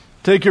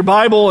Take your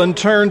Bible and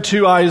turn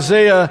to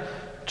Isaiah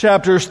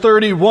chapters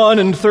 31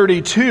 and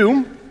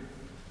 32.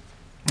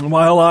 And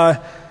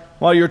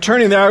while you're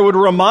turning there, I would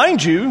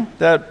remind you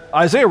that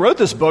Isaiah wrote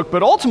this book,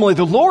 but ultimately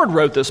the Lord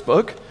wrote this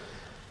book.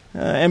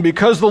 And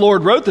because the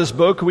Lord wrote this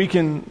book, we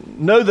can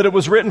know that it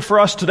was written for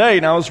us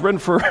today. Now, it was written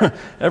for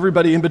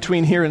everybody in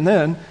between here and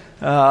then,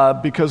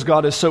 because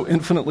God is so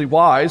infinitely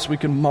wise. We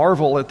can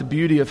marvel at the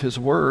beauty of His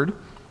Word.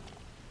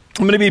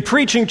 I'm going to be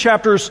preaching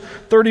chapters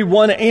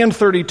 31 and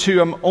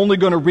 32. I'm only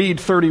going to read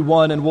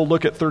 31, and we'll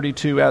look at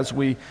 32 as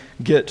we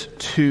get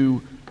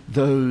to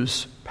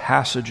those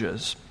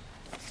passages.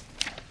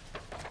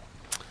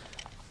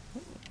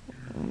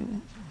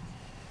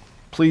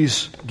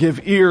 Please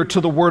give ear to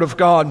the Word of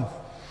God.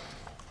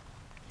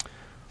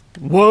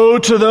 Woe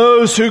to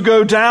those who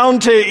go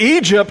down to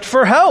Egypt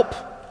for help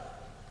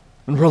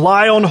and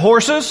rely on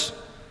horses,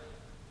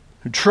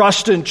 who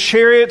trust in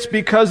chariots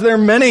because they're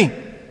many,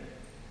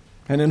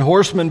 and in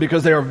horsemen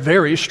because they are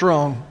very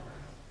strong.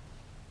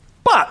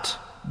 But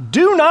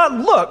do not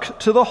look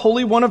to the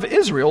Holy One of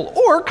Israel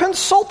or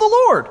consult the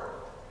Lord.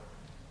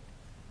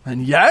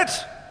 And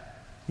yet,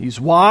 He's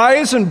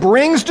wise and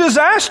brings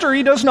disaster.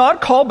 He does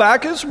not call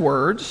back His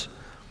words,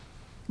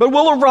 but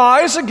will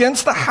arise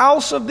against the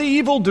house of the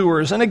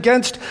evildoers and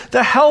against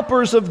the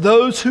helpers of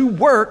those who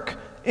work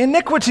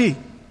iniquity.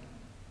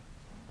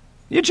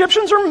 The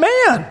Egyptians are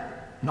man,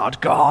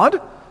 not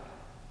God,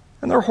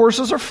 and their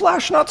horses are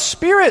flesh, not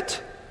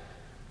spirit.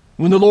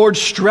 When the Lord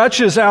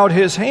stretches out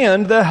His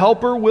hand, the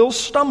helper will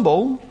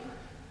stumble,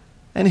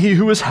 and he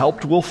who is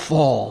helped will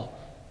fall,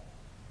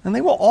 and they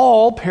will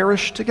all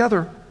perish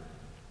together.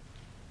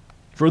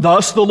 For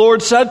thus the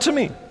Lord said to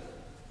me,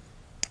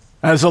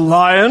 as a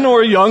lion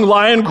or a young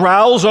lion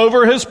growls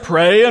over his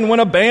prey, and when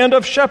a band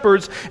of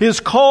shepherds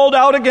is called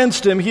out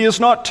against him, he is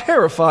not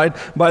terrified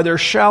by their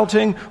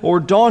shouting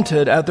or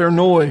daunted at their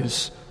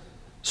noise.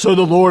 So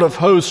the Lord of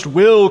hosts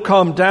will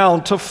come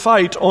down to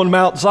fight on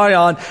Mount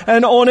Zion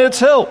and on its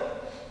hill.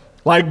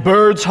 Like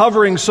birds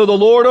hovering, so the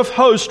Lord of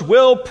hosts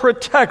will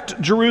protect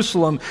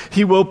Jerusalem.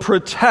 He will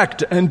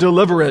protect and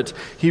deliver it.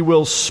 He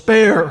will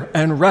spare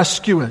and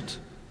rescue it.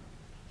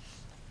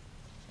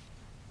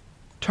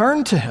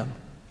 Turn to Him,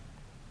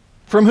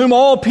 from whom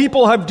all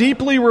people have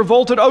deeply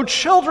revolted, O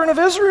children of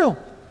Israel.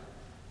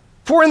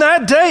 For in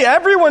that day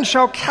everyone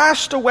shall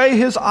cast away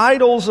his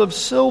idols of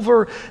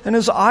silver and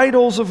his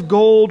idols of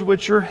gold,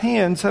 which your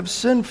hands have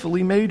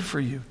sinfully made for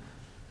you.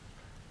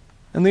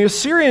 And the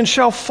Assyrian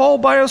shall fall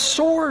by a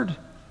sword,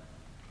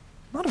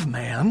 not of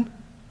man,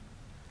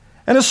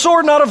 and a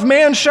sword not of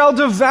man shall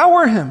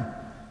devour him.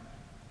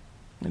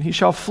 And he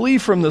shall flee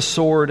from the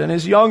sword, and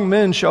his young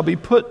men shall be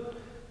put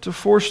to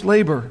forced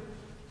labor.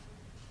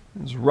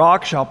 His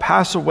rock shall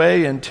pass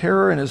away in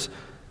terror, and his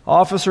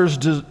officers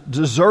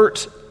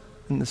desert,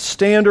 and the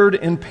standard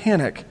in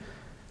panic,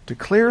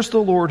 declares the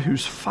Lord,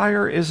 whose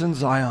fire is in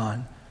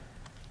Zion,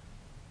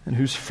 and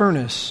whose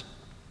furnace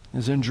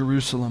is in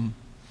Jerusalem.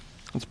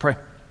 Let's pray.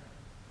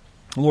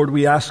 Lord,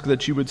 we ask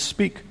that you would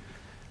speak,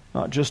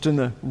 not just in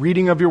the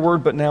reading of your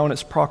word, but now in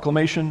its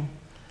proclamation.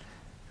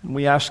 And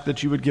we ask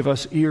that you would give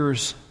us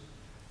ears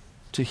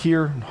to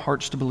hear and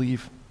hearts to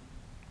believe.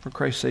 For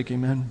Christ's sake,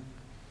 amen.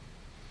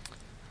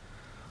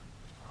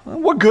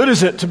 What good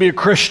is it to be a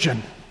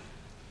Christian?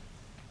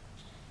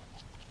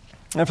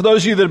 And for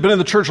those of you that have been in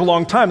the church a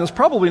long time, that's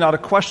probably not a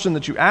question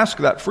that you ask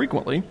that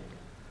frequently.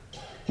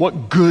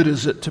 What good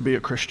is it to be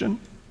a Christian?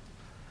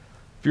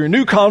 If you're a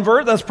new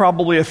convert, that's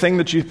probably a thing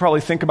that you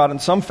probably think about in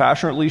some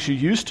fashion, or at least you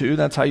used to.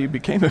 That's how you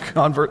became a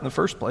convert in the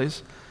first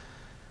place.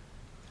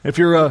 If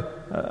you're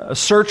a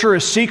searcher, a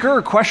seeker,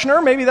 a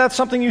questioner, maybe that's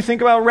something you think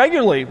about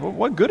regularly. Well,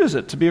 what good is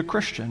it to be a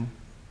Christian?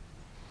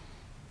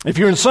 If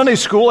you're in Sunday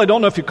school, I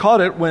don't know if you caught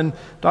it when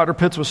Dr.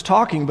 Pitts was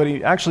talking, but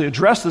he actually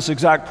addressed this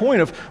exact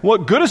point of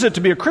what good is it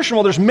to be a Christian?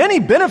 Well, there's many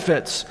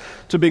benefits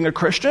to being a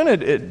Christian.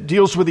 It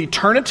deals with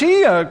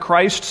eternity.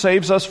 Christ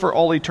saves us for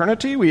all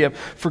eternity. We have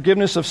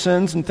forgiveness of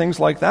sins and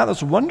things like that.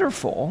 That's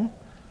wonderful.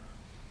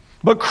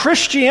 But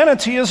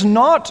Christianity is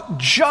not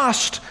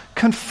just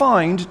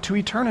confined to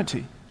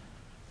eternity.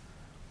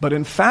 But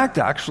in fact,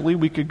 actually,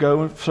 we could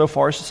go so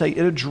far as to say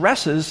it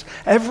addresses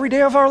every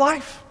day of our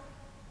life.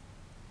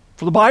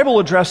 For the Bible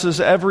addresses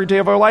every day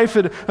of our life.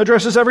 It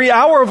addresses every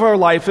hour of our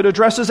life. It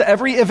addresses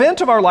every event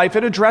of our life.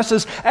 It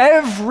addresses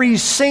every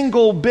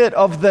single bit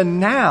of the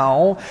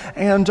now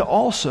and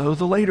also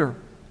the later.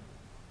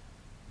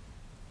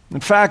 In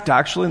fact,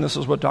 actually, and this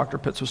is what Dr.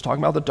 Pitts was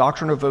talking about, the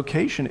doctrine of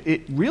vocation,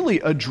 it really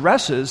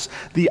addresses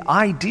the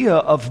idea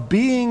of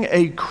being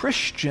a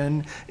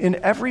Christian in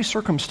every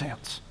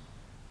circumstance.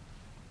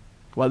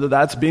 Whether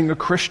that's being a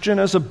Christian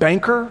as a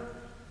banker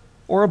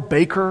or a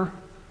baker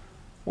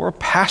or a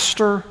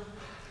pastor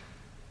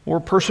or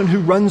a person who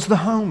runs the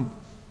home.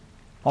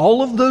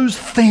 All of those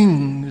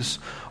things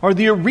are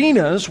the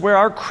arenas where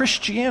our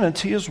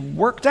Christianity is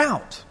worked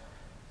out.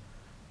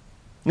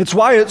 It's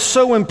why it's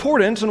so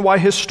important and why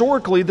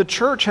historically the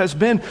church has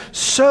been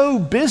so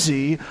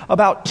busy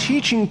about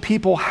teaching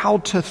people how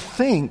to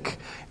think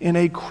in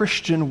a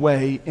Christian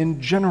way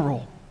in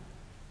general.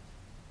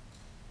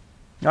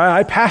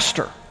 I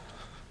pastor.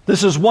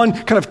 This is one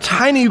kind of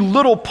tiny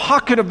little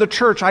pocket of the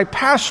church. I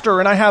pastor,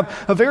 and I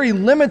have a very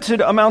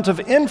limited amount of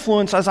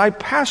influence as I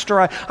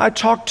pastor. I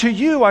talk to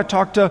you. I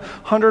talk to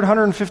 100,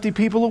 150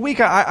 people a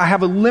week. I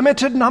have a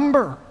limited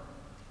number.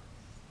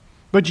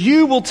 But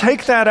you will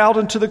take that out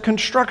into the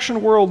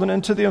construction world and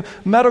into the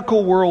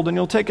medical world, and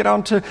you'll take it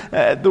out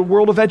into the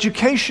world of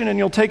education, and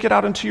you'll take it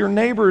out into your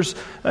neighbors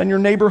and your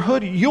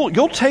neighborhood.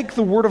 You'll take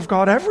the Word of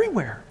God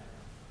everywhere.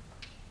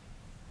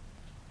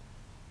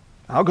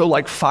 I'll go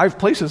like 5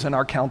 places in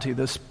our county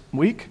this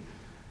week.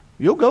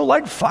 You'll go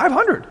like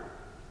 500.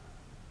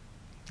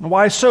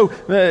 Why it's so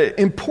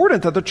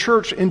important that the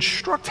church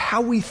instruct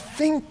how we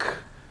think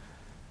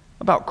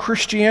about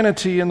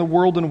Christianity and the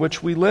world in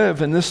which we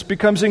live. And this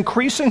becomes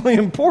increasingly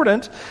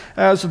important,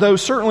 as though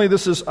certainly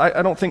this is,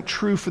 I don't think,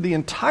 true for the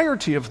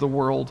entirety of the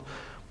world,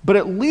 but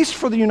at least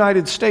for the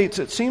United States,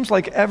 it seems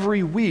like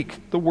every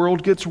week the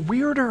world gets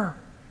weirder.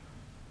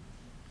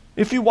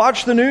 If you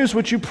watch the news,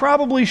 which you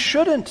probably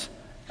shouldn't,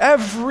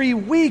 every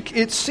week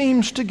it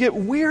seems to get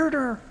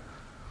weirder.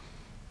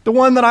 The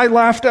one that I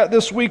laughed at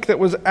this week that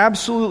was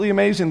absolutely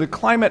amazing, the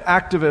climate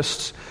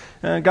activists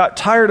got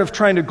tired of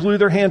trying to glue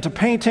their hand to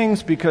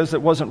paintings because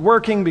it wasn't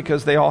working,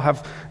 because they all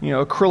have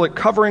acrylic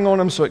covering on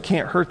them so it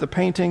can't hurt the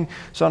painting.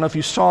 So I don't know if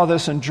you saw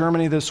this in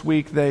Germany this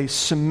week. They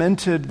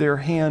cemented their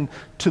hand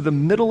to the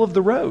middle of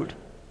the road.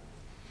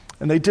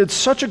 And they did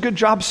such a good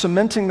job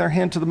cementing their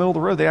hand to the middle of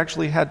the road, they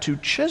actually had to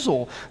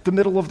chisel the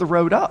middle of the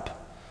road up.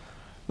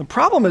 The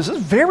problem is, it's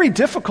very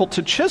difficult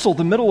to chisel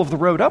the middle of the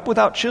road up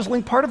without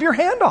chiseling part of your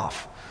hand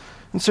off.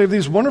 And so you have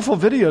these wonderful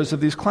videos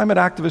of these climate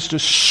activists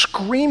just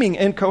screaming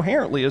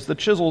incoherently as the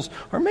chisels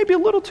are maybe a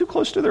little too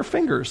close to their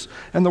fingers,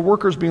 and the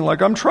workers being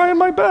like, I'm trying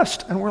my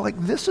best. And we're like,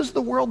 this is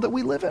the world that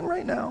we live in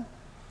right now.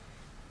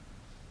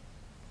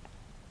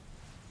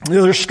 The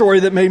other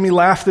story that made me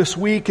laugh this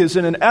week is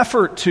in an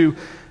effort to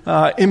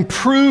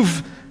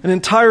improve an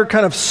entire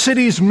kind of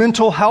city's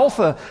mental health.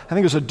 I think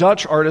it was a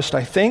Dutch artist,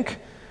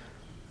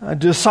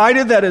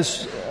 decided that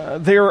as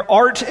their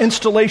art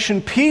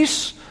installation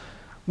piece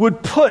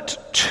would put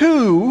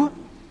 2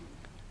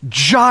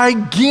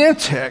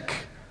 gigantic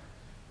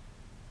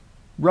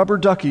rubber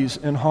duckies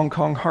in Hong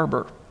Kong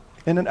Harbor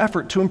in an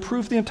effort to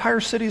improve the entire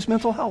city's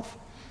mental health.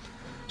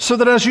 So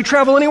that as you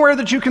travel anywhere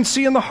that you can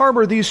see in the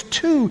harbor, these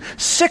 2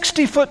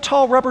 60-foot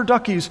tall rubber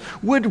duckies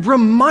would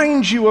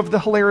remind you of the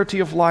hilarity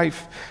of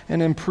life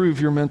and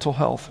improve your mental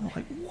health. I'm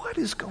like, what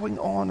is going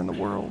on in the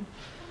world?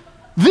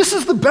 This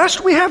is the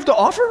best we have to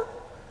offer?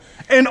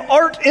 An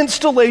art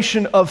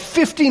installation of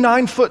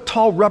 59-foot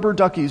tall rubber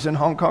duckies in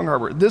Hong Kong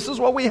Harbor. This is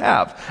what we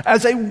have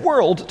as a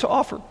world to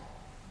offer.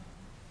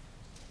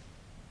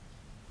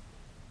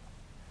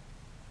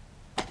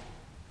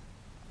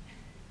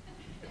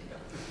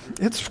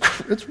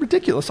 It's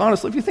ridiculous,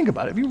 honestly, if you think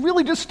about it. If you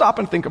really just stop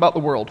and think about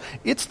the world,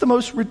 it's the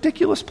most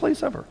ridiculous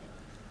place ever.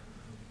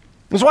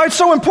 That's why it's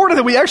so important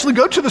that we actually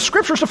go to the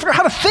scriptures to figure out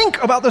how to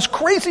think about this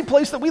crazy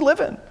place that we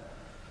live in.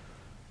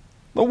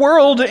 The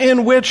world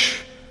in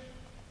which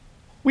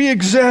we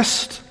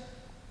exist.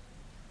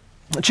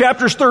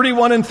 Chapters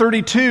 31 and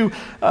 32,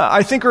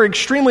 I think, are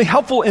extremely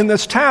helpful in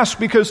this task,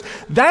 because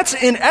that's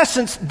in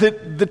essence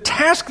the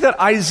task that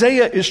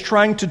Isaiah is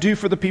trying to do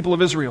for the people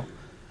of Israel.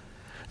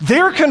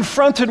 They're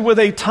confronted with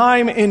a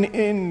time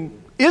in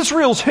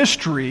Israel's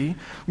history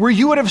where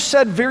you would have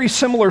said very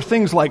similar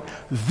things like,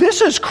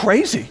 this is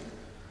crazy.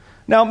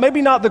 Now,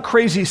 maybe not the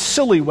crazy,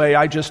 silly way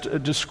I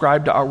just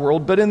described to our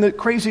world, but in the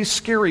crazy,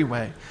 scary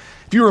way.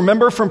 If you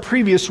remember from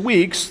previous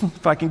weeks,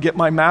 if I can get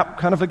my map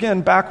kind of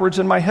again backwards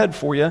in my head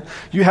for you,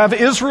 you have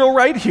Israel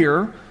right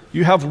here,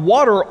 you have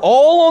water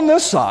all on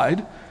this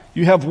side,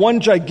 you have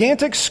one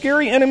gigantic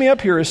scary enemy up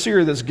here,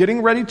 Assyria, that's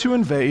getting ready to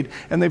invade,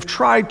 and they've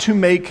tried to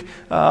make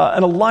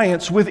an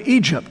alliance with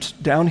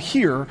Egypt down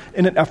here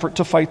in an effort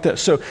to fight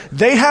this. So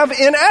they have,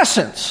 in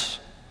essence,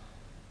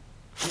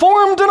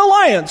 formed an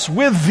alliance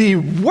with the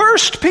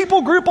worst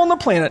people group on the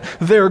planet,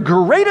 their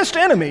greatest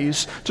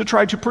enemies, to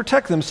try to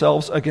protect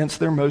themselves against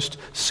their most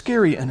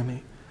scary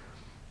enemy.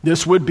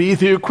 This would be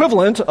the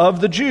equivalent of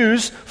the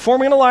Jews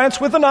forming an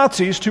alliance with the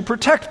Nazis to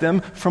protect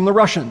them from the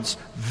Russians.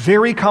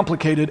 Very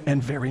complicated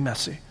and very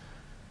messy.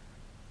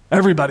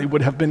 Everybody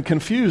would have been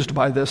confused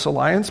by this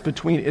alliance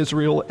between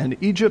Israel and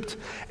Egypt,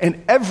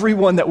 and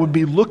everyone that would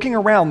be looking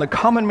around, the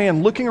common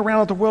man looking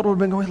around at the world, would have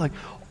been going like,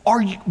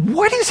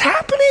 what is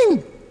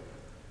happening?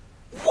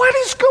 What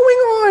is going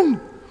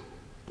on?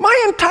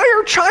 My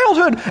entire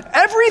childhood,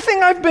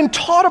 everything I've been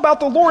taught about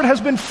the Lord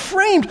has been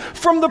framed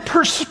from the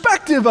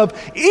perspective of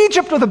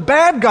Egypt are the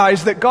bad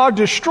guys that God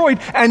destroyed,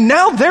 and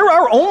now they're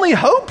our only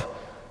hope?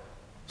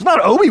 It's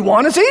not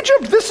Obi-Wan, it's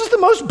Egypt. This is the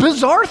most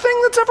bizarre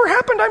thing that's ever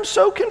happened. I'm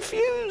so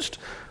confused.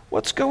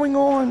 What's going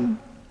on?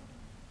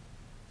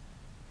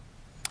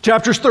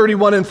 Chapters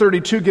 31 and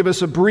 32 give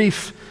us a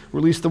brief, or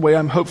at least the way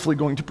I'm hopefully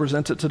going to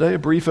present it today, a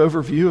brief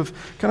overview of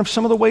kind of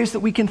some of the ways that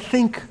we can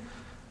think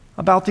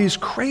about these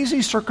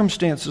crazy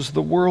circumstances,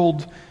 the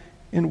world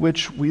in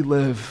which we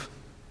live.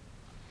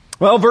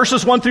 Well,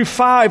 verses 1 through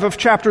 5 of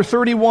chapter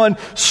 31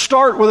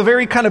 start with a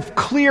very kind of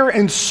clear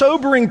and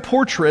sobering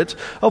portrait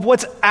of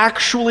what's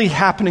actually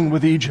happening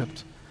with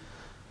Egypt.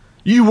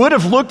 You would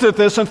have looked at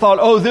this and thought,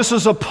 oh, this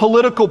is a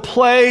political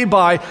play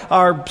by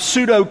our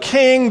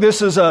pseudo-king.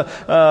 This is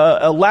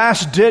a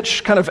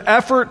last-ditch kind of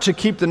effort to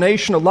keep the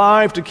nation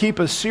alive, to keep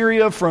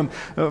Assyria from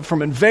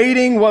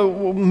invading.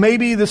 Well,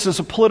 maybe this is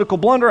a political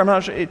blunder. I'm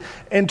not sure.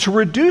 And to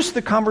reduce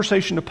the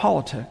conversation to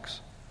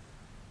politics.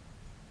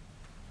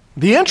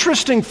 The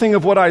interesting thing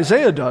of what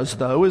Isaiah does,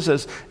 though, is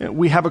as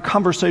we have a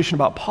conversation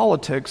about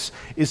politics,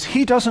 is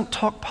he doesn't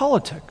talk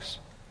politics.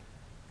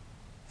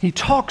 He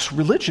talks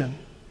religion.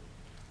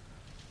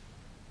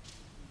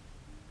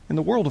 In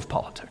the world of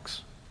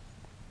politics.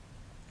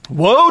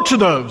 Woe to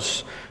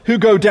those who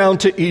go down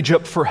to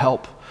Egypt for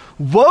help.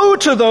 Woe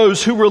to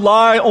those who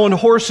rely on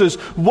horses.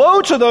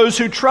 Woe to those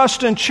who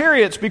trust in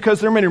chariots, because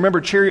there are many.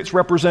 Remember, chariots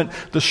represent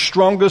the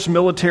strongest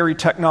military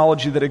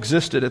technology that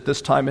existed at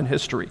this time in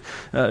history.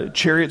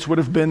 Chariots would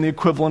have been the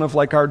equivalent of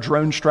like our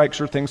drone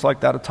strikes or things like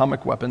that,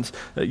 atomic weapons.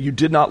 You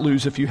did not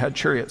lose if you had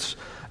chariots.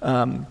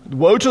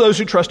 Woe to those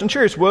who trust in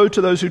chariots. Woe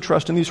to those who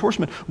trust in these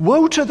horsemen.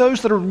 Woe to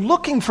those that are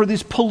looking for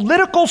these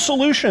political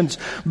solutions,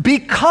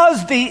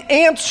 because the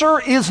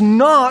answer is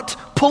not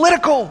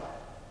political.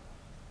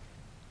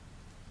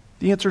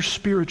 The answer is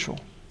spiritual.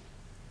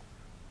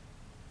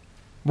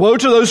 Woe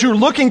to those who are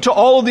looking to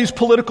all of these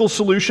political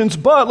solutions,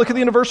 but look at the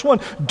end of verse 1.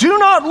 Do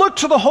not look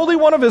to the Holy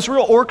One of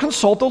Israel or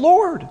consult the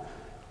Lord.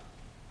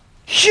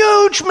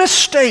 Huge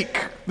mistake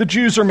the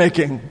Jews are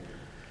making.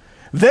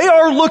 They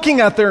are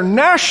looking at their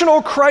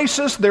national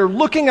crisis, they're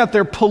looking at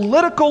their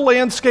political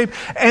landscape,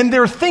 and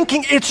they're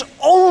thinking it's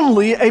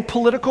only a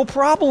political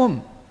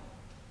problem.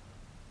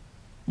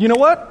 You know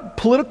what?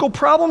 Political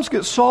problems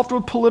get solved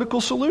with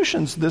political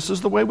solutions. This is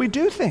the way we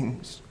do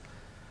things.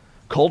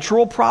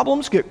 Cultural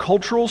problems get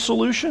cultural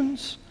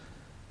solutions.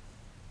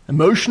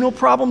 Emotional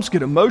problems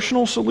get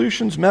emotional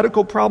solutions.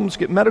 Medical problems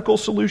get medical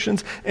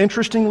solutions.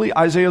 Interestingly,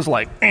 Isaiah's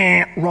like,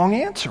 wrong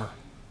answer.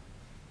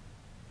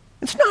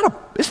 It's not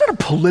a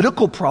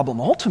political problem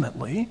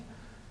ultimately.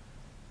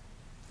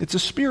 It's a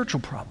spiritual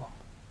problem.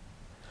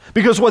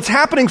 Because what's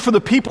happening for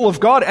the people of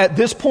God at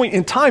this point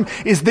in time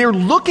is they're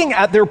looking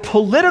at their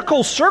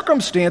political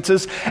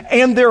circumstances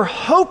and they're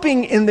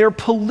hoping in their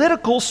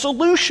political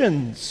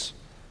solutions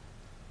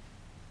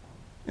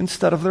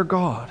instead of their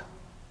God.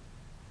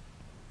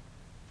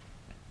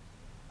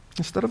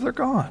 Instead of their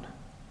God.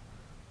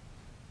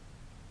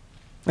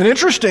 And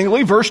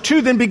interestingly, verse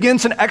 2 then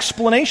begins an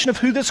explanation of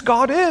who this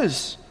God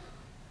is.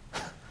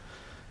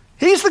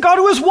 He's the God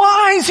who is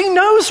wise. He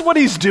knows what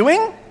he's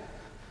doing.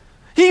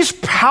 He's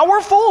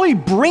powerful. He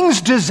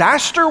brings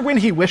disaster when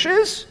he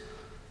wishes.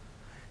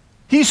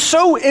 He's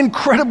so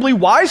incredibly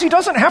wise, he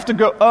doesn't have to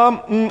go,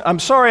 I'm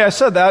sorry I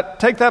said that.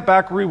 Take that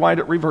back, rewind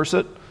it, reverse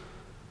it.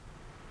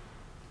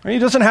 He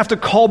doesn't have to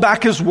call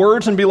back his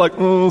words and be like,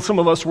 some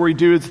of us worry,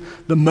 dudes.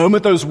 The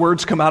moment those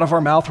words come out of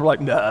our mouth, we're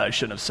like, nah, I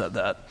shouldn't have said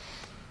that.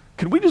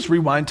 Could we just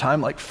rewind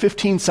time like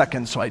 15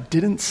 seconds so I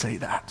didn't say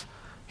that?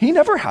 He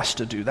never has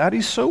to do that.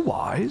 He's so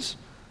wise.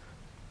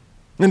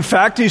 In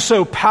fact, he's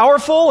so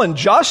powerful and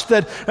just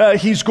that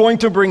he's going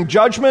to bring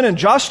judgment and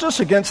justice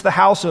against the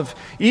house of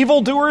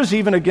evildoers,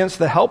 even against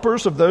the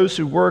helpers of those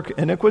who work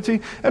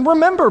iniquity. And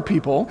remember,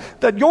 people,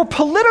 that your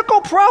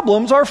political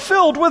problems are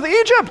filled with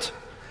Egypt.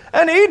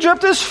 And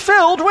Egypt is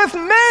filled with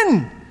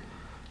men.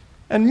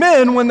 And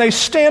men, when they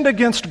stand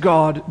against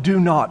God, do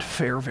not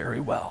fare very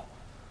well.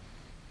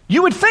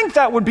 You would think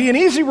that would be an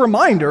easy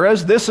reminder,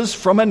 as this is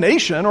from a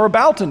nation or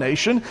about a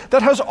nation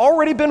that has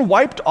already been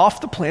wiped off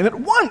the planet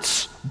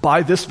once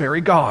by this very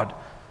God.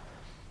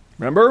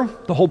 Remember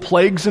the whole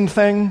plagues and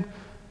thing?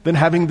 Then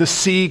having the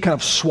sea kind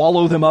of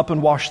swallow them up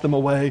and wash them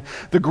away.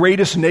 The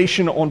greatest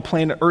nation on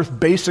planet Earth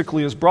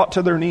basically is brought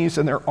to their knees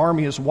and their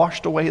army is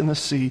washed away in the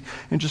sea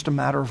in just a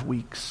matter of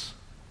weeks.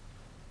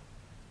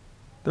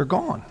 They're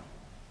gone.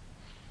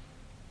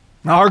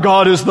 Our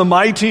God is the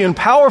mighty and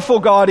powerful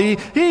God.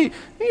 He's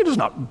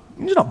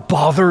not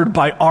bothered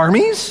by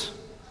armies.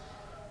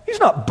 He's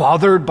not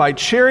bothered by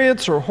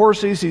chariots or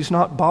horses. He's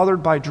not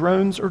bothered by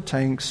drones or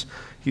tanks.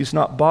 He's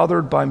not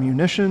bothered by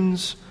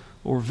munitions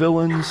or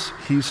villains.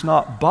 He's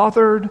not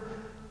bothered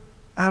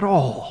at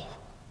all.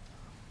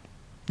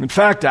 In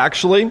fact,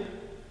 actually,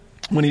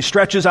 when he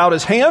stretches out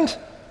his hand,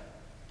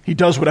 he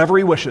does whatever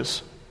he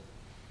wishes.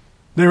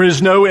 There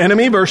is no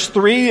enemy, verse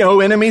 3,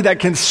 no enemy that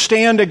can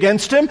stand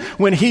against him.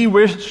 When he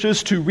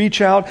wishes to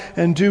reach out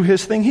and do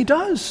his thing, he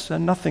does,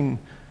 and nothing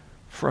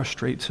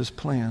frustrates his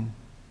plan.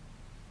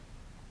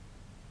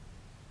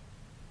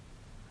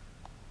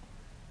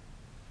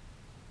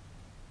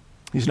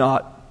 He's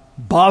not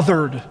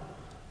bothered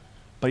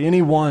by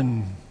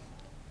anyone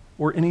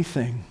or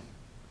anything.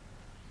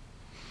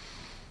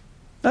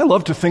 I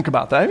love to think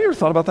about that. Have you ever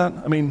thought about that?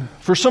 I mean,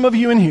 for some of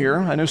you in here,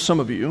 I know some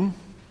of you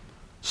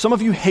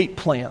hate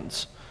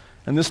plans.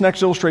 And this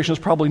next illustration is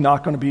probably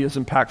not going to be as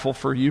impactful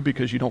for you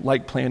because you don't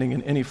like planning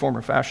in any form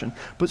or fashion.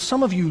 But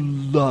some of you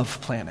love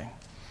planning,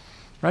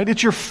 right?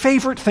 It's your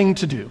favorite thing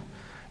to do.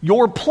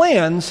 Your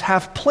plans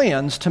have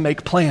plans to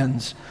make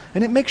plans,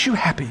 and it makes you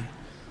happy.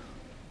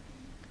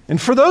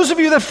 And for those of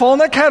you that fall in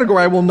that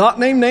category, I will not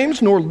name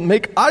names nor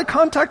make eye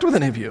contact with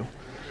any of you.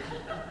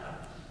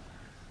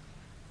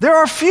 There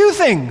are few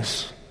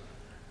things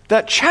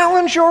that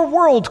challenge your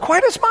world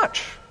quite as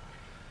much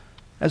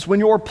as when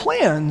your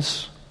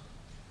plans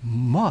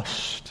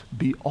must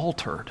be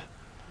altered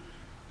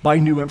by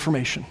new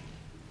information.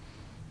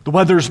 The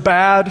weather's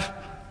bad,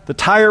 the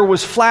tire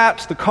was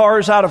flat, the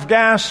car's out of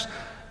gas,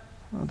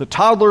 the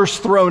toddler's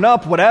thrown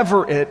up,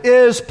 whatever it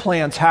is,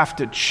 plans have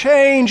to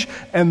change,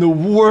 and the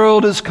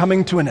world is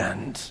coming to an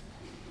end.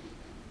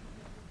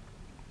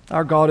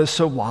 Our God is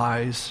so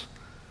wise.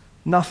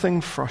 Nothing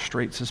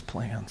frustrates his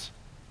plans.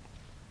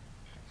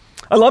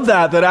 I love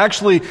that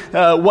actually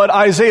what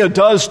Isaiah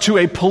does to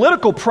a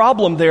political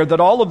problem there that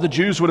all of the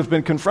Jews would have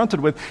been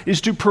confronted with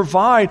is to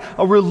provide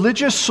a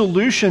religious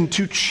solution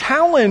to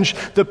challenge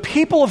the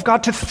people of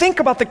God to think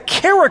about the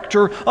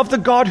character of the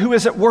God who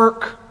is at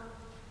work.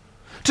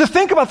 To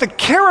think about the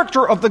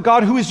character of the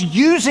God who is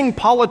using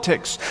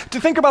politics. To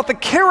think about the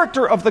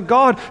character of the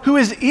God who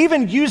is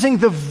even using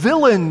the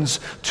villains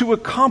to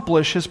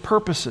accomplish his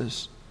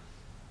purposes.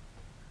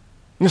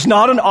 It's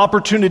not an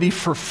opportunity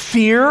for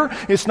fear.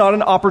 It's not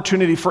an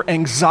opportunity for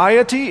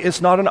anxiety.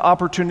 It's not an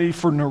opportunity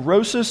for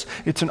neurosis.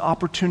 It's an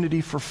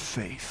opportunity for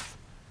faith.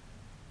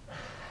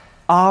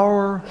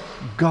 Our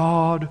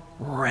God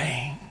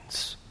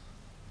reigns.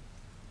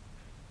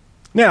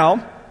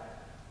 Now,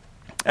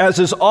 as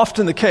is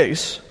often the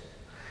case,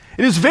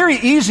 it is very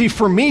easy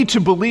for me to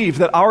believe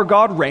that our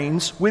God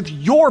reigns with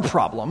your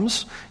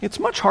problems. It's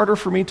much harder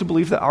for me to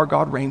believe that our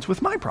God reigns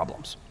with my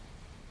problems.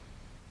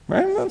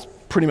 Right? That's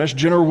pretty much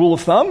general rule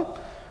of thumb.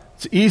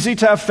 It's easy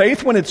to have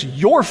faith when it's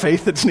your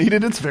faith that's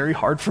needed. It's very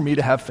hard for me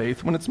to have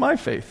faith when it's my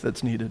faith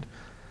that's needed.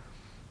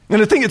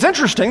 And I think it's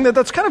interesting that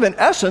that's kind of in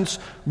essence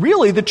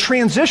really the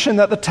transition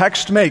that the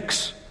text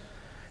makes.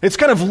 It's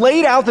kind of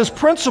laid out this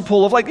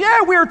principle of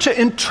we're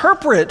to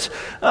interpret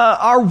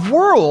our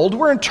world,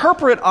 we're to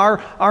interpret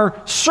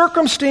our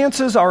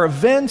circumstances, our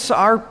events,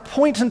 our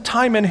point in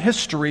time in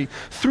history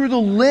through the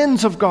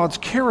lens of God's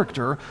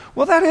character.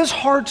 Well, that is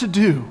hard to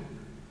do.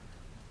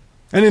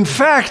 And in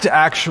fact,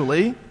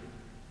 actually,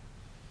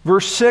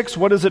 verse 6,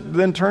 what does it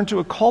then turn to?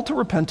 A call to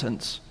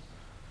repentance.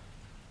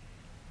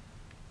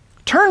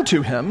 Turn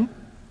to him,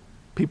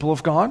 people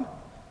of God.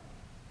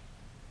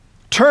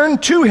 Turn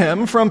to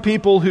him from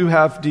people who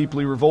have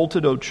deeply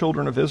revolted, O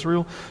children of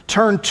Israel.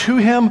 Turn to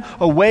him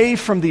away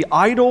from the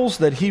idols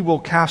that he will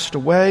cast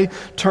away.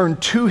 Turn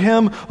to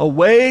him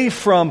away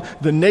from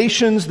the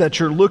nations that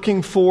you're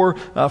looking for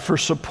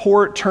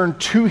support. Turn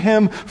to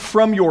him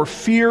from your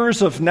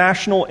fears of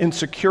national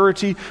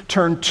insecurity.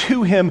 Turn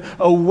to him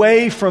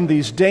away from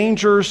these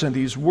dangers and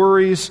these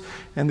worries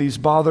and these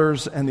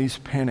bothers and these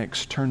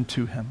panics. Turn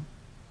to him.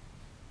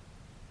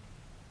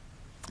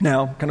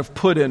 Now, kind of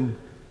put in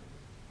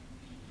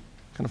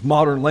kind of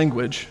modern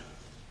language,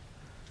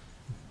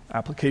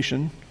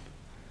 application,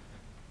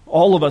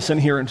 all of us in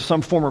here in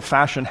some form or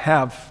fashion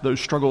have those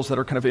struggles that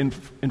are kind of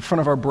in front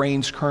of our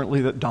brains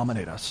currently that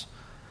dominate us.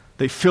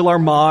 They fill our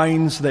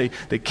minds, they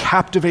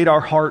captivate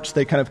our hearts,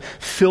 they kind of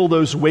fill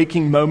those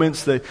waking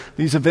moments,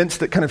 these events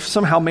that kind of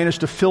somehow manage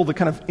to fill the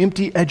kind of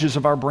empty edges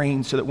of our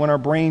brain so that when our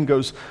brain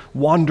goes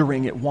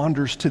wandering, it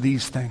wanders to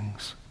these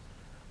things.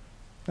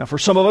 Now for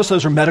some of us,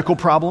 those are medical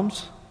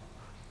problems.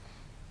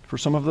 For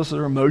some of us,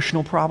 they're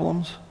emotional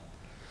problems.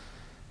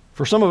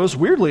 For some of us,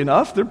 weirdly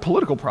enough, they're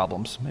political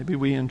problems. Maybe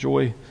we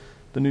enjoy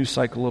the news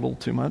cycle a little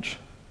too much.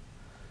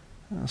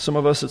 Some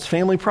of us, it's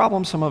family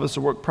problems. Some of us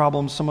are work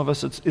problems. Some of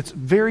us, it's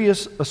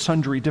various,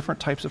 sundry, different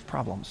types of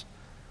problems.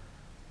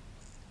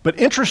 But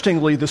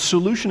interestingly, the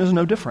solution is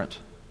no different.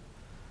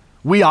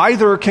 We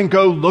either can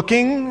go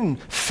looking,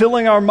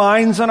 filling our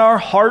minds and our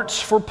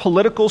hearts for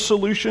political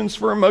solutions,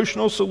 for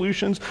emotional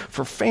solutions,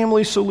 for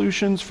family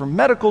solutions, for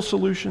medical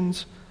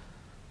solutions,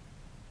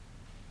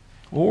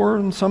 or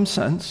in some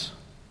sense,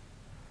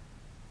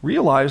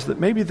 realize that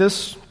maybe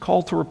this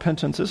call to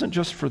repentance isn't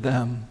just for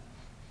them,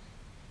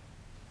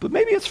 but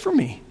maybe it's for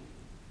me.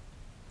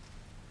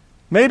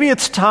 Maybe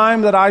it's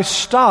time that I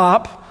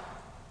stop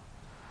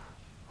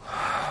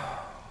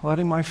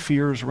letting my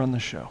fears run the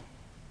show,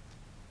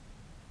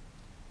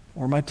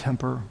 or my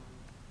temper,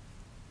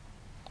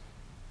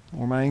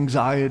 or my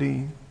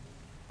anxiety,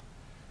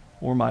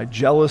 or my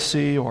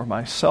jealousy, or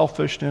my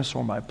selfishness,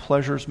 or my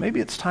pleasures.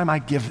 Maybe it's time I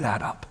give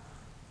that up.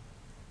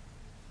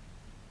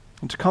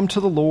 And to come to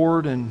the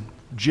Lord in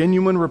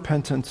genuine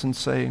repentance and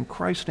say, in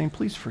Christ's name,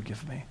 please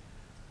forgive me.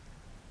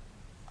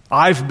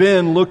 I've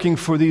been looking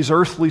for these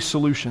earthly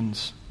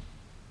solutions,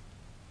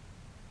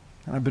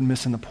 and I've been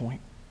missing the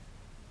point.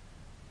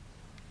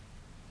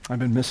 I've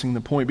been missing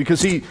the point.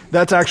 Because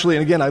that's actually,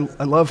 and again,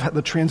 I love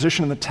the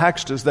transition in the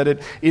text, is that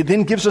it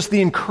then gives us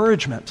the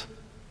encouragement.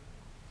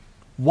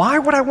 Why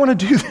would I want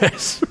to do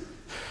this?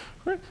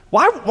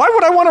 Why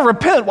would I want to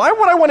repent? Why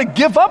would I want to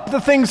give up the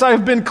things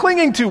I've been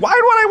clinging to? Why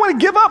would I want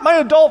to give up my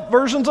adult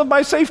versions of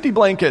my safety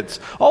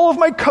blankets? All of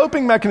my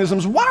coping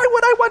mechanisms. Why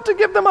would I want to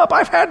give them up?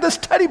 I've had this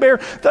teddy bear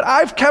that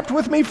I've kept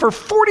with me for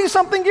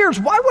 40-something years.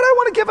 Why would I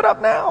want to give it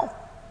up now?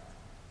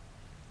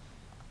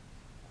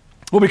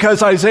 Well,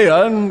 because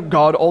Isaiah and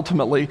God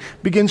ultimately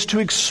begins to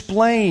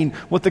explain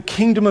what the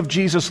kingdom of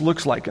Jesus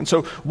looks like. And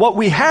so what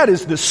we had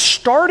is this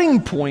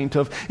starting point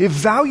of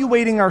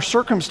evaluating our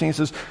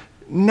circumstances.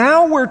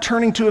 Now we're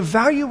turning to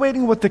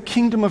evaluating what the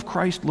kingdom of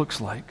Christ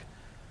looks like.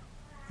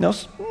 Now,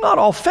 it's not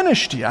all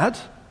finished yet,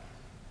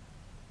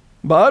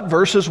 but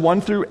verses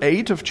 1 through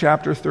 8 of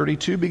chapter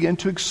 32 begin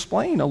to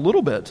explain a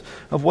little bit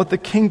of what the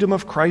kingdom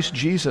of Christ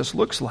Jesus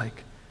looks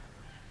like.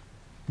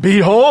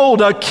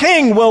 Behold, a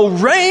king will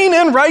reign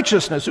in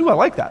righteousness. Ooh, I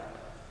like that.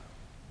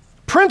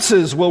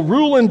 Princes will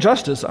rule in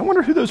justice. I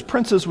wonder who those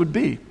princes would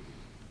be. You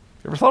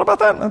ever thought about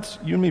that? That's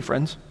you and me,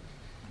 friends.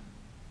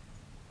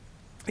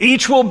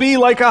 Each will be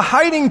like a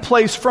hiding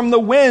place from the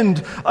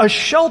wind, a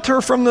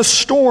shelter from the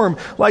storm,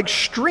 like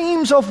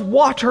streams of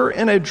water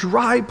in a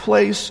dry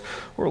place,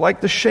 or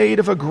like the shade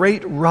of a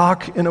great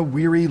rock in a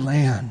weary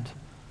land.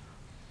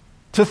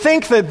 To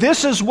think that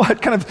this is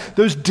what kind of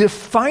those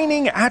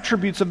defining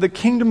attributes of the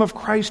kingdom of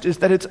Christ is,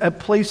 that it's a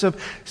place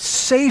of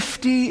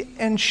safety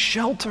and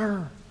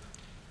shelter.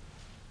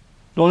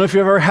 Don't know if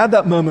you've ever had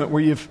that moment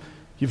where you've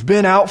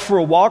been out for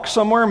a walk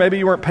somewhere. Maybe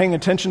you weren't paying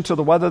attention to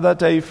the weather that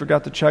day. You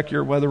forgot to check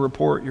your weather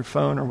report, your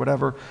phone or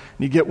whatever. And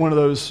you get one of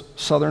those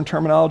southern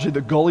terminology,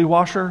 the gully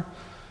washer,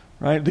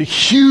 right? The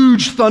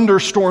huge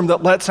thunderstorm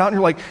that lets out. And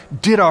you're like,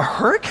 did a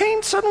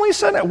hurricane suddenly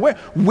set in?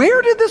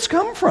 Where did this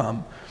come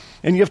from?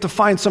 And you have to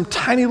find some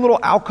tiny little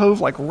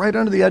alcove like right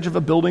under the edge of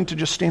a building to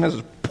just stand as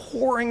it's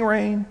pouring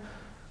rain.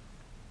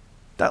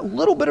 That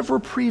little bit of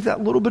reprieve,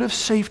 that little bit of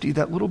safety,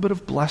 that little bit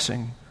of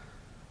blessing.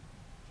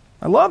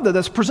 I love that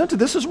that's presented.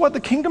 This is what the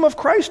kingdom of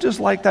Christ is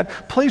like,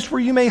 that place where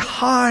you may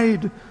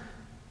hide,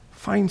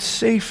 find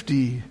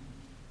safety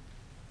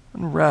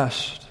and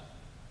rest.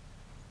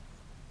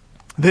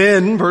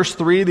 Then, verse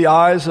 3, the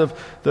eyes of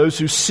those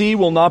who see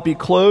will not be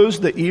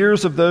closed. The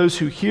ears of those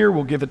who hear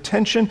will give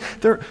attention.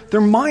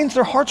 Their minds,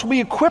 their hearts will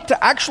be equipped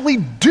to actually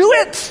do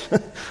it.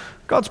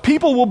 God's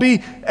people will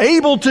be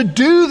able to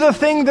do the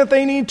thing that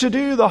they need to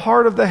do. The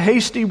heart of the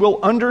hasty will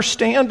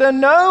understand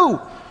and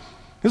know.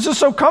 This is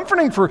so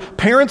comforting for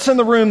parents in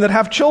the room that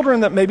have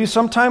children that maybe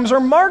sometimes are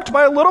marked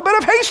by a little bit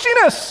of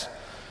hastiness.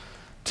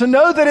 To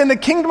know that in the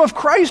kingdom of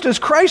Christ, as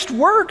Christ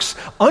works,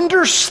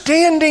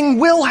 understanding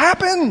will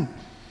happen.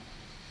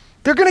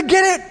 They're going to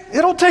get it.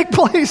 It'll take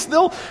place.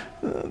 They'll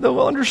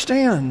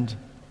understand.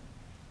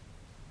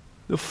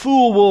 The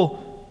fool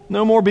will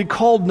no more be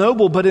called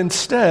noble, but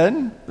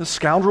instead, the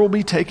scoundrel will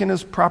be taken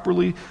as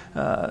properly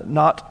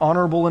not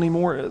honorable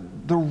anymore.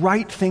 The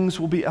right things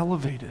will be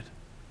elevated.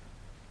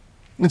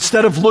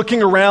 Instead of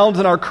looking around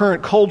in our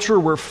current culture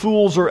where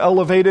fools are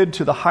elevated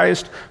to the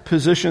highest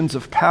positions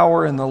of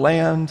power in the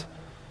land,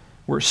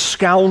 where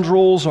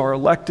scoundrels are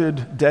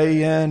elected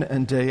day in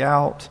and day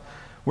out,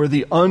 where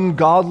the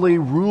ungodly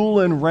rule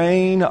and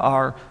reign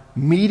our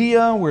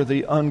media, where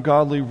the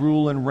ungodly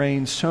rule and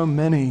reign so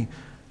many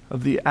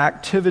of the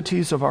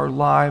activities of our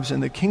lives, in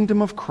the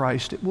kingdom of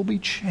Christ, it will be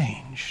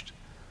changed.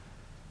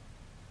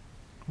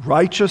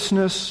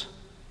 Righteousness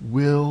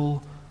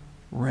will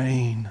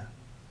reign.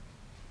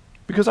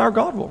 Because our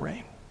God will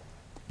reign.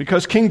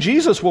 Because King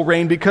Jesus will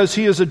reign. Because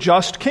he is a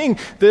just king.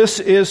 This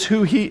is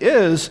who he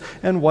is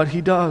and what he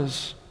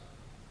does.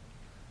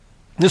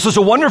 This is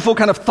a wonderful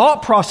kind of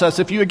thought process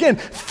if you, again,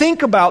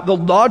 think about the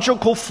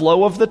logical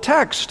flow of the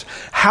text.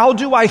 How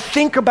do I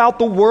think about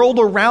the world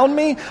around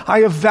me?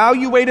 I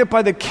evaluate it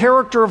by the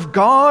character of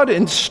God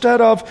instead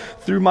of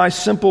through my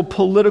simple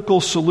political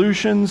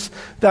solutions.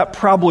 That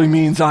probably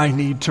means I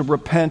need to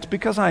repent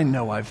because I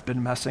know I've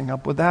been messing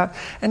up with that.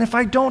 And if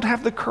I don't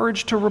have the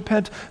courage to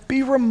repent,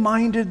 be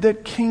reminded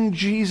that King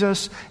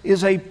Jesus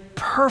is a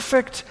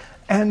perfect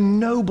and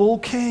noble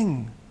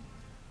king.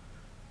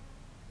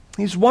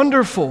 He's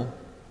wonderful.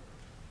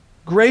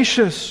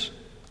 Gracious,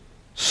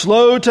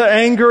 slow to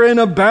anger, and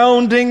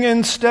abounding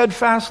in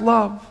steadfast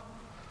love.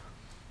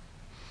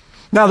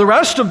 Now, the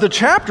rest of the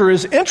chapter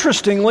is,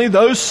 interestingly,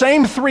 those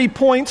same 3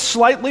 points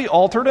slightly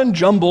altered and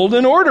jumbled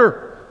in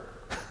order.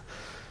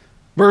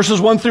 Verses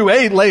 1 through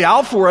 8 lay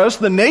out for us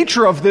the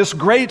nature of this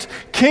great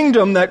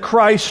kingdom that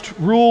Christ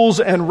rules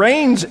and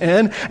reigns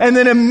in, and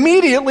then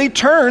immediately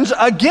turns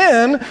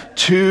again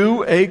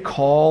to a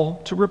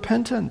call to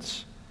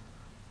repentance.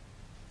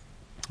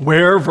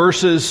 Where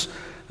verses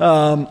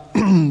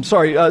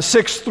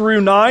 6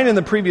 through 9 in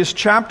the previous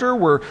chapter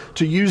were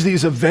to use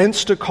these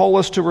events to call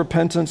us to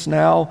repentance.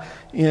 Now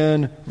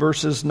in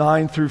verses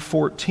 9 through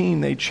 14,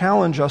 they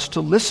challenge us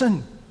to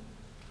listen,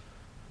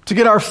 to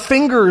get our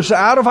fingers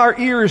out of our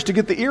ears, to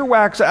get the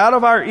earwax out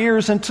of our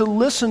ears, and to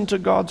listen to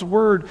God's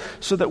word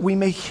so that we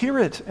may hear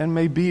it and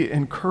may be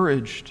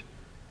encouraged.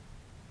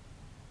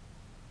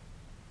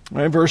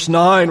 Right, verse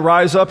 9,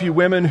 rise up, you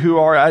women who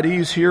are at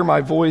ease, hear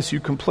my voice. You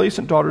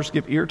complacent daughters,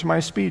 give ear to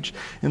my speech.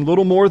 In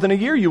little more than a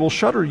year you will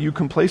shudder, you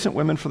complacent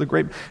women, for the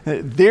great...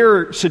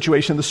 Their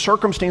situation, the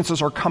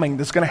circumstances are coming.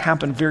 This is going to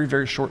happen very,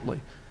 very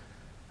shortly.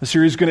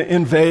 Assyria is going to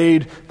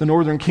invade. The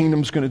northern kingdom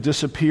is going to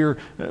disappear.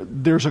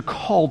 There's a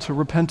call to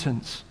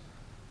repentance.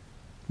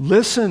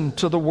 Listen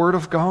to the word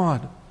of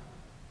God.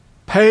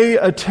 Pay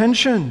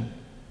attention.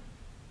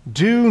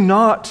 Do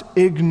not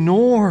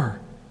ignore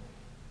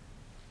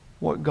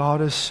what God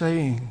is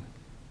saying.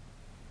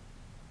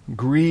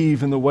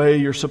 Grieve in the way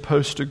you're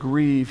supposed to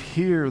grieve.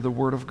 Hear the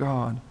word of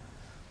God.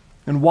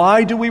 And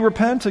why do we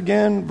repent?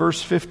 Again,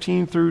 verse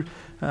 15 through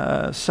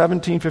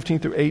 17, 15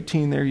 through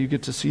 18, there you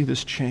get to see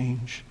this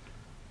change.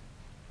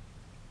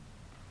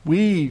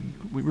 We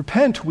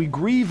repent, we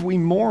grieve, we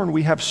mourn,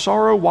 we have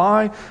sorrow.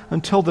 Why?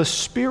 Until the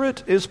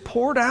Spirit is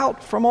poured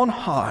out from on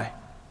high.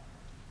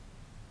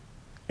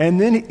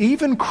 And then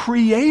even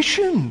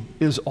creation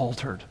is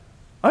altered.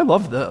 I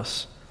love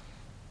this.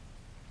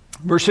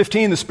 Verse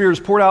 15, the Spirit is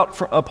poured out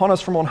upon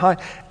us from on high,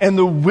 and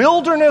the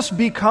wilderness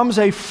becomes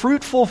a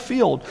fruitful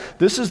field.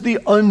 This is the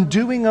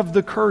undoing of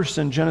the curse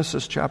in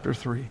Genesis chapter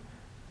 3.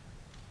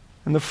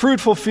 And the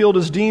fruitful field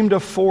is deemed a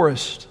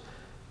forest,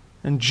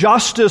 and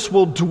justice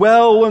will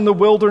dwell in the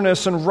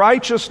wilderness, and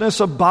righteousness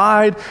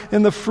abide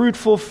in the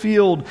fruitful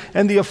field.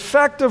 And the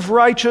effect of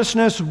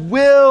righteousness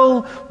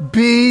will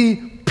be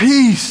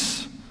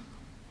peace.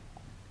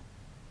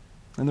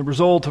 And the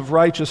result of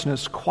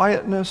righteousness,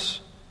 quietness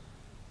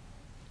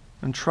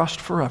and trust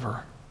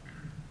forever.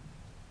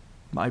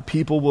 My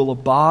people will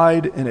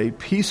abide in a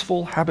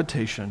peaceful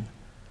habitation,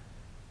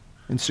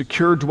 in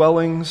secure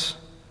dwellings,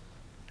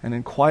 and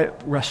in quiet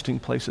resting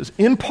places.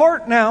 In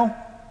part now,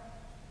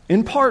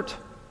 in part,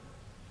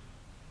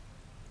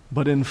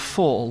 but in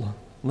full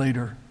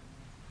later.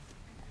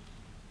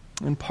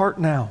 In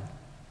part now,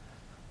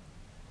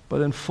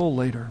 but in full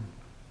later.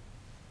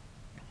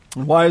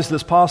 And why is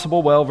this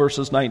possible? Well,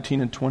 verses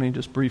 19 and 20,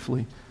 just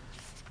briefly.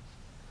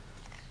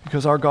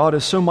 Because our God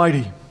is so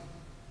mighty,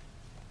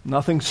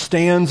 nothing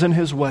stands in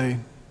his way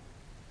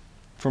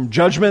from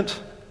judgment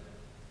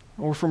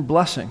or from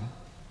blessing,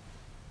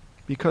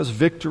 because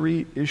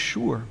victory is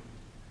sure,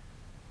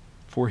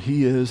 for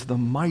he is the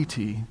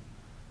mighty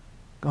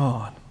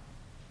God.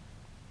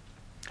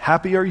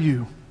 Happy are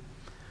you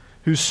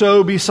who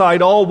sow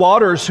beside all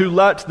waters, who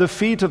let the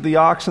feet of the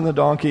ox and the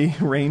donkey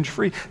range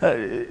free.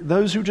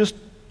 Those who just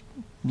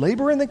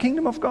labor in the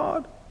kingdom of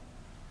God.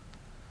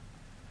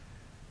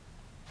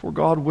 For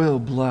God will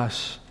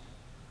bless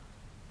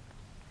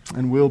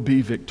and will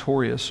be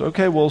victorious.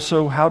 Okay, well,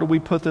 so how do we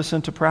put this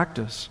into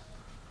practice?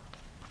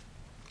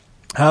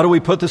 How do we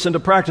put this into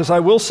practice? I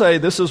will say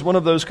this is one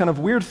of those kind of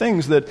weird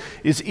things that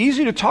is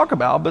easy to talk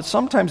about, but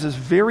sometimes is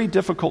very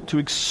difficult to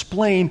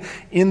explain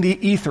in the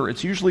ether.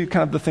 It's usually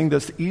kind of the thing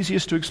that's the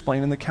easiest to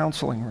explain in the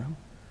counseling room.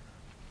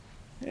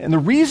 And the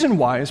reason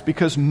why is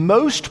because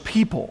most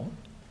people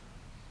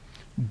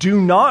do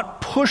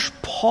not push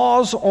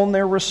pause on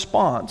their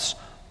response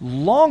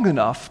long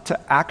enough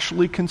to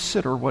actually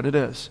consider what it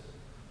is.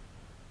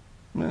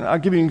 I'll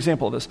give you an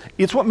example of this.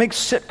 It's what makes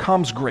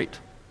sitcoms great.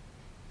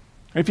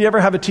 If you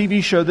ever have a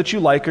TV show that you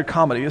like, a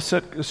comedy, a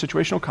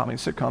situational comedy, a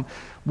sitcom,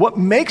 what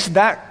makes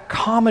that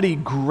comedy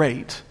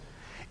great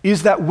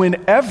is that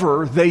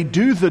whenever they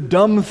do the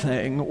dumb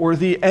thing or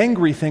the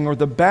angry thing or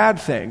the bad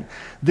thing,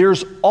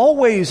 there's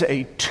always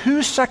a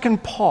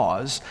 2-second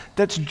pause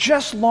that's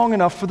just long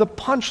enough for the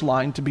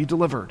punchline to be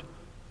delivered.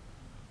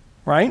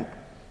 Right?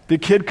 The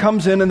kid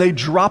comes in and they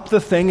drop the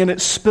thing and it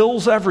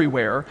spills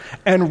everywhere.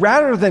 And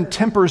rather than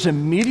tempers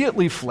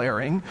immediately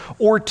flaring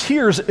or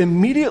tears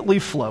immediately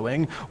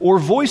flowing or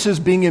voices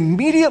being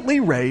immediately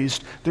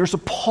raised, there's a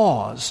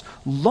pause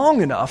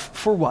long enough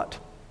for what?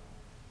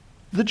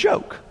 The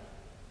joke.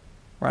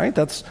 Right?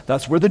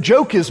 That's where the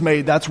joke is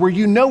made. That's where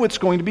you know it's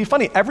going to be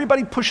funny.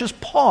 Everybody pushes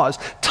pause,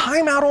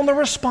 time out on the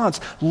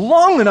response,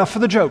 long enough for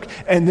the joke.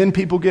 And then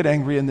people get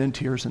angry and then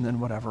tears and then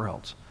whatever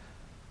else.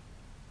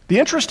 The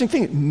interesting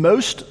thing,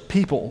 most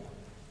people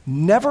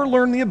never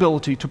learn the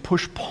ability to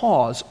push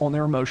pause on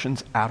their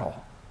emotions at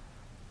all.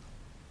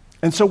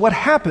 And so what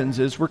happens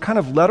is we're kind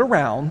of led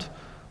around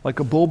like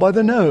a bull by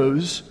the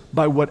nose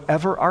by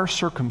whatever our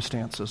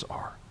circumstances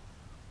are.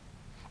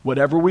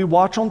 Whatever we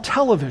watch on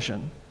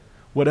television,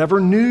 whatever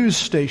news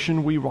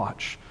station we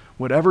watch,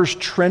 whatever's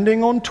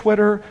trending on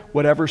Twitter,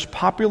 whatever's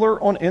popular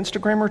on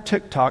Instagram or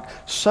TikTok,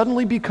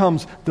 suddenly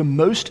becomes the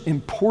most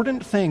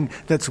important thing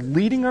that's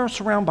leading us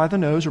around by the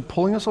nose or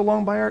pulling us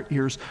along by our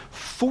ears,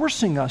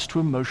 forcing us to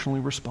emotionally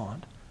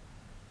respond.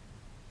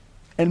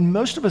 And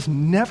most of us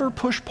never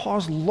push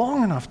pause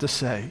long enough to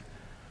say,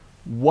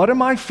 what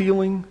am I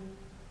feeling?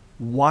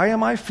 Why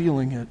am I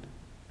feeling it?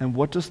 And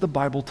what does the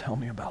Bible tell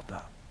me about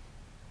that?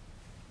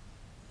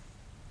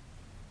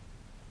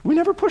 We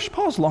never push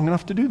pause long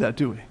enough to do that,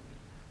 do we?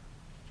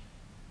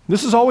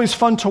 This is always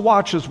fun to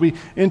watch as we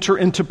enter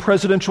into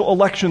presidential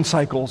election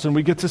cycles and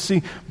we get to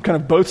see kind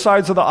of both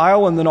sides of the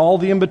aisle and then all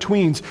the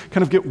in-betweens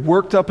kind of get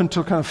worked up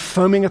into kind of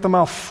foaming at the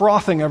mouth,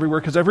 frothing everywhere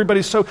because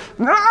everybody's so,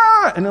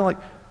 and they're like,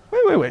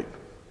 Wait.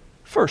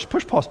 First,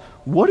 push pause.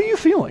 What are you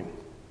feeling?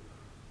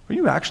 Are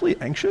you actually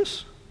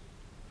anxious?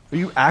 Are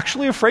you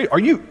actually afraid? Are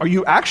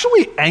you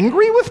actually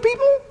angry with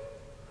people?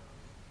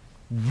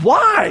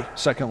 Why?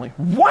 Secondly,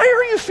 why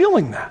are you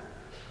feeling that?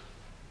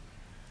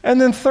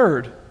 And then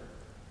third,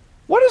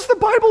 what does the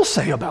Bible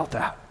say about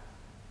that?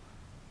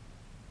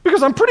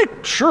 Because I'm pretty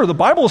sure the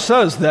Bible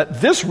says that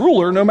this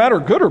ruler, no matter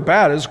good or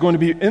bad, is going to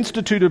be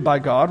instituted by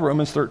God.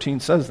 Romans 13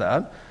 says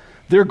that.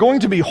 They're going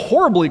to be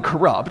horribly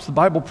corrupt. The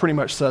Bible pretty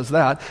much says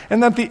that.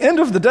 And at the end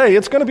of the day,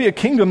 it's going to be a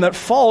kingdom that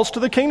falls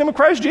to the kingdom of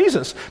Christ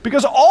Jesus.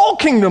 Because all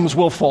kingdoms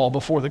will fall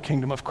before the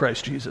kingdom of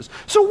Christ Jesus.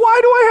 So why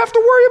do I have to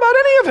worry about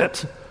any of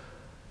it?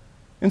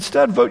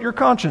 Instead, vote your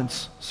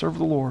conscience. Serve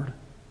the Lord.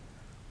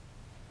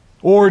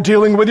 Or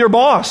dealing with your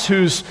boss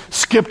who's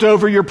skipped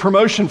over your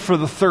promotion for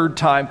the third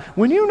time.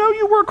 When you know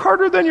you work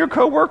harder than your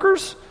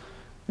coworkers,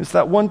 it's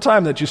that one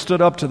time that you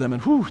stood up to them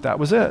and whew, that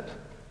was it.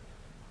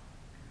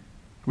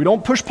 We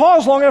don't push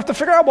pause long enough to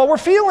figure out what we're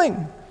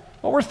feeling,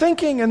 what we're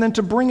thinking, and then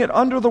to bring it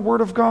under the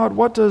Word of God.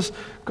 What does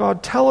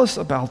God tell us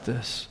about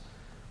this?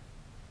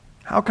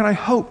 How can I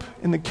hope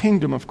in the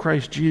kingdom of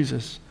Christ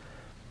Jesus?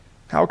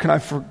 How can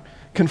I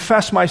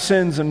confess my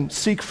sins and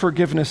seek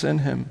forgiveness in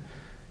Him?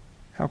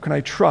 How can I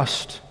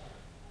trust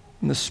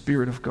in the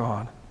Spirit of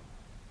God?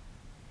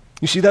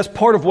 You see, that's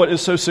part of what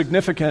is so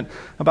significant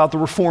about the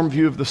Reformed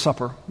view of the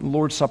supper, the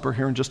Lord's Supper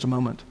here in just a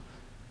moment,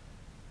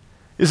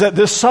 is that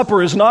this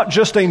supper is not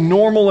just a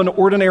normal and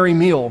ordinary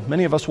meal.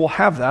 Many of us will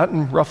have that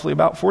in roughly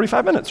about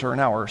 45 minutes or an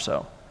hour or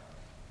so.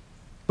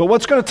 But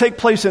what's going to take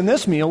place in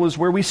this meal is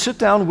where we sit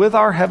down with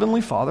our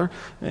Heavenly Father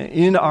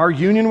in our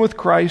union with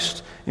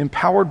Christ,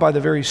 empowered by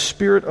the very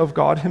Spirit of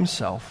God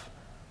Himself,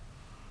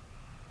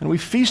 and we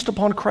feast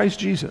upon Christ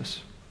Jesus.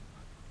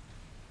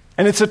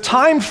 And it's a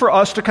time for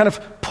us to kind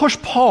of push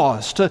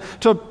pause, to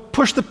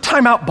push the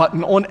timeout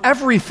button on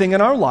everything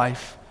in our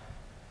life,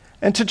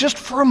 and to just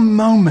for a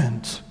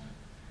moment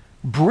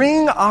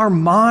bring our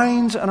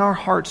minds and our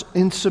hearts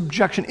in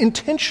subjection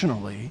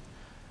intentionally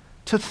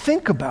to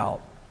think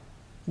about,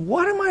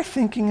 what am I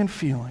thinking and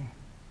feeling?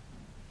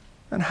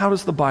 And how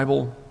does the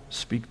Bible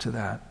speak to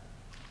that?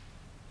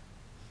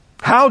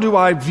 How do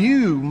I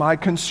view my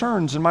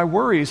concerns and my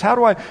worries? How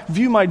do I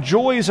view my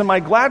joys and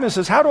my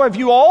gladnesses? How do I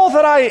view all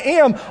that I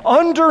am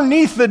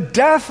underneath the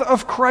death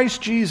of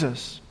Christ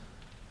Jesus?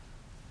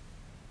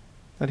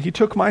 That He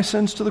took my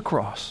sins to the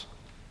cross,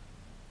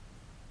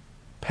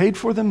 paid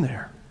for them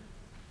there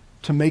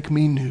to make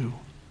me new,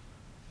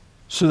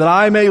 so that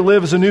I may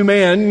live as a new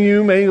man,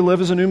 you may live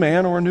as a new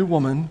man or a new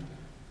woman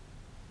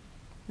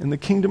in the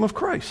kingdom of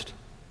Christ.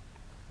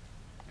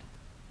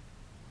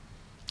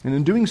 And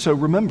in doing so,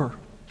 remember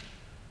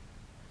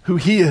who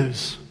He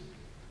is.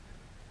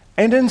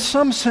 And in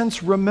some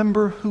sense,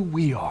 remember who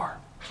we are.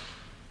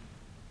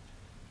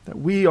 That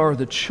we are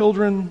the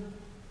children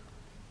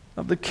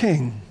of the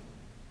King.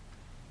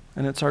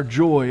 And it's our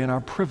joy and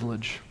our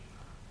privilege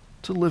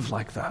to live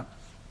like that.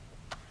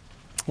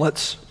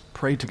 Let's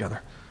pray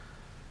together.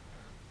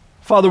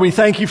 Father, we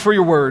thank You for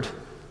Your word,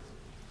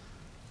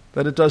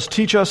 that it does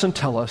teach us and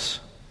tell us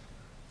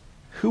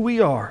who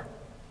we are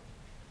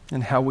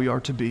and how we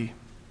are to be.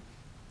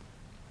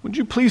 Would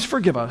You please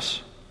forgive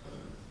us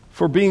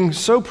for being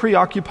so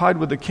preoccupied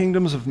with the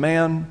kingdoms of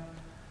man,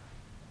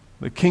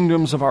 the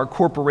kingdoms of our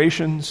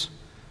corporations,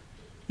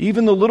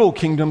 even the little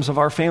kingdoms of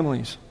our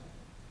families,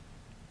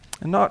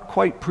 and not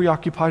quite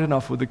preoccupied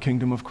enough with the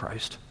kingdom of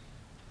Christ.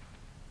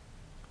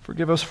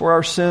 Forgive us for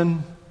our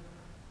sin.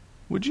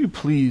 Would You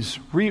please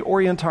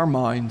reorient our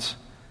minds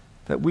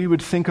that we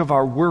would think of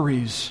our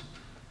worries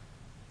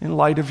in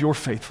light of Your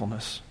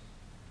faithfulness.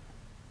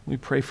 We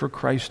pray for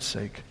Christ's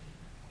sake.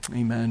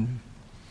 Amen.